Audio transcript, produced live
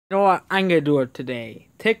You know what? I'm gonna do it today.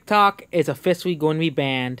 TikTok is officially going to be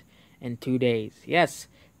banned in 2 days. Yes,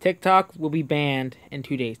 TikTok will be banned in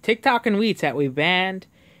 2 days. TikTok and WeChat will be banned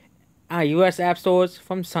U.S. app stores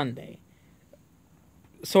from Sunday.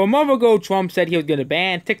 So a month ago, Trump said he was gonna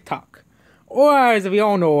ban TikTok, or as we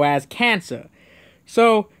all know, as cancer.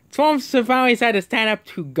 So Trump finally decided to stand up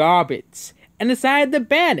to garbage and decided to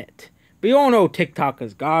ban it. We all know TikTok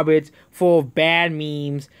is garbage, full of bad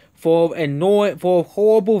memes, full of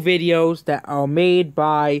horrible videos that are made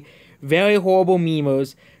by very horrible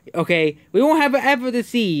memers. Okay, we won't have ever to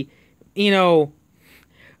see,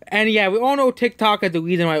 and yeah, we all know TikTok is the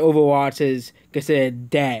reason why Overwatch is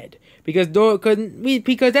considered dead. Because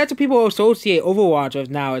that's what people associate Overwatch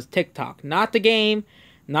with now as TikTok. Not the game,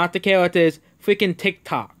 not the characters, freaking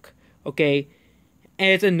TikTok. Okay? And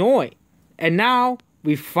it's annoying. And now,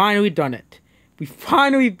 we've finally done it. We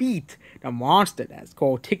finally beat the monster that's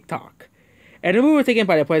called TikTok. And the move was taken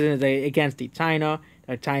by the president against China,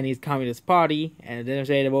 the Chinese Communist Party, and the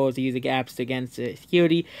demonstrated was using apps against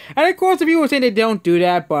security. And of course, the people were saying they don't do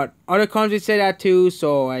that, but other countries say that too,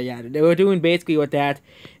 so yeah, they were doing basically with that.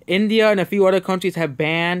 India and a few other countries have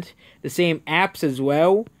banned the same apps as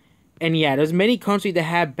well. And yeah, there's many countries that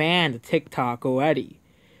have banned TikTok already.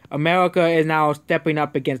 America is now stepping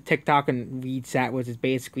up against TikTok and WeChat, which is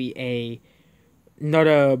basically it's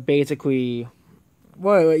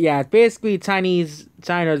basically China's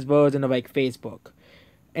version of like Facebook.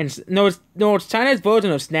 And it's China's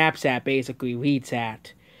version of Snapchat, basically,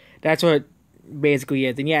 WeChat. That's what it basically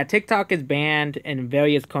is. And yeah, TikTok is banned in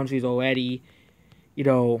various countries already.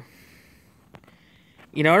 Of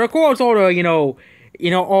course, all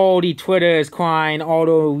the Twitters crying, all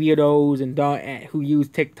the weirdos and who use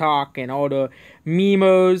TikTok, and all the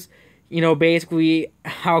memers, basically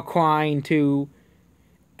are crying too.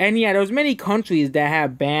 And yeah, there's many countries that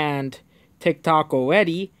have banned TikTok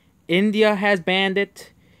already. India has banned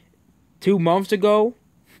it 2 months ago.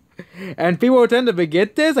 And people tend to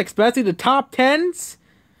forget this, especially the top 10s.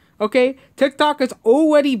 Okay, TikTok is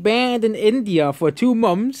already banned in India for 2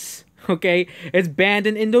 months. Okay, it's banned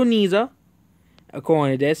in Indonesia.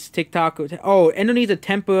 According to this, Indonesia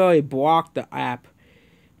temporarily blocked the app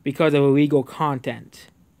because of illegal content.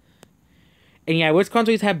 And yeah, which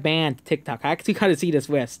countries have banned TikTok? I actually kind of see this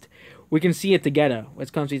list. We can see it together.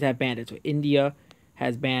 Which countries have banned it? So India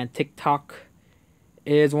has banned TikTok.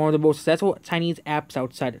 It is one of the most successful Chinese apps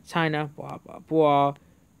outside of China. Blah, blah, blah.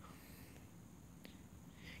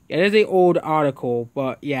 Yeah, there's an old article,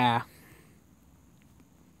 but yeah.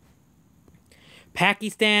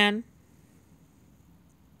 Pakistan.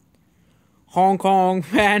 Hong Kong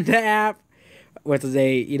banned the app. Which is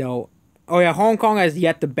Hong Kong has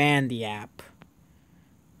yet to ban the app.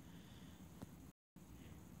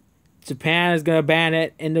 Japan is gonna ban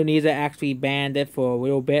it. Indonesia actually banned it for a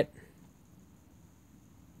little bit.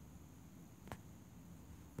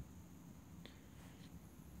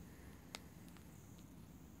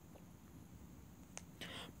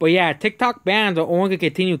 But yeah, TikTok bans are only going to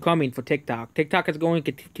continue coming for TikTok. TikTok is going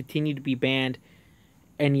to continue to be banned.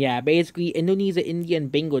 And yeah, basically, Indonesia, India,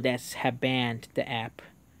 and Bangladesh have banned the app.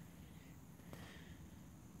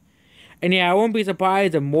 And yeah, I won't be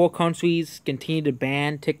surprised if more countries continue to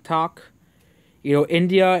ban TikTok.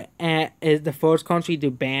 India is the first country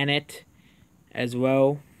to ban it as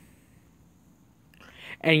well.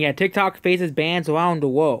 And yeah, TikTok faces bans around the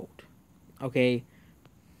world. Okay.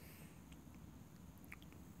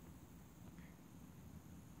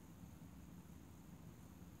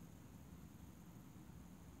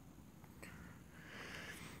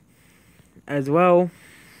 As well,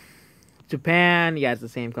 Japan, yeah, it's the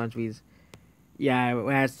same countries. Yeah,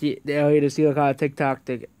 it has the area to see TikTok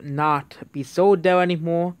to not be sold there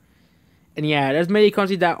anymore. And yeah, there's many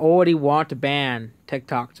countries that already want to ban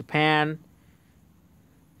TikTok. Japan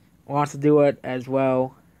wants to do it as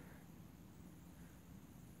well.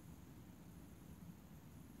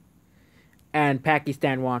 And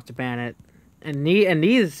Pakistan wants to ban it. And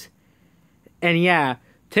yeah,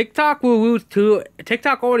 TikTok will lose too.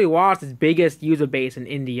 TikTok already lost its biggest user base in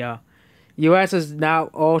India. US is now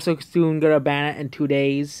also soon gonna ban it in 2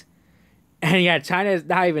 days. And yeah, China is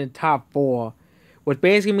not even top 4. Which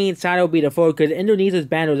basically means China will be the fourth, because Indonesia's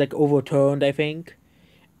ban was overturned, I think.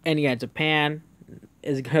 And yeah, Japan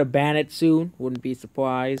is gonna ban it soon. Wouldn't be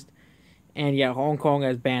surprised. And yeah, Hong Kong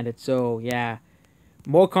has banned it. So yeah,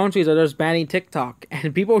 more countries are just banning TikTok.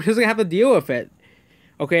 And people are just gonna have to deal with it.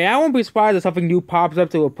 Okay, I won't be surprised if something new pops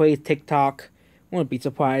up to replace TikTok. Wouldn't be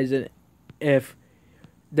surprised if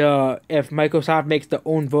Microsoft makes their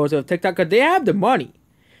own version of TikTok, because they have the money.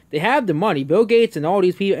 They have the money. Bill Gates and all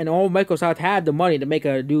these people and all Microsoft have the money to make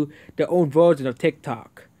their own version of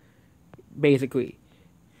TikTok. basically.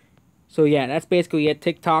 So yeah, that's basically it.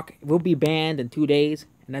 TikTok will be banned in 2 days,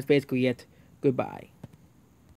 and that's basically it. Goodbye.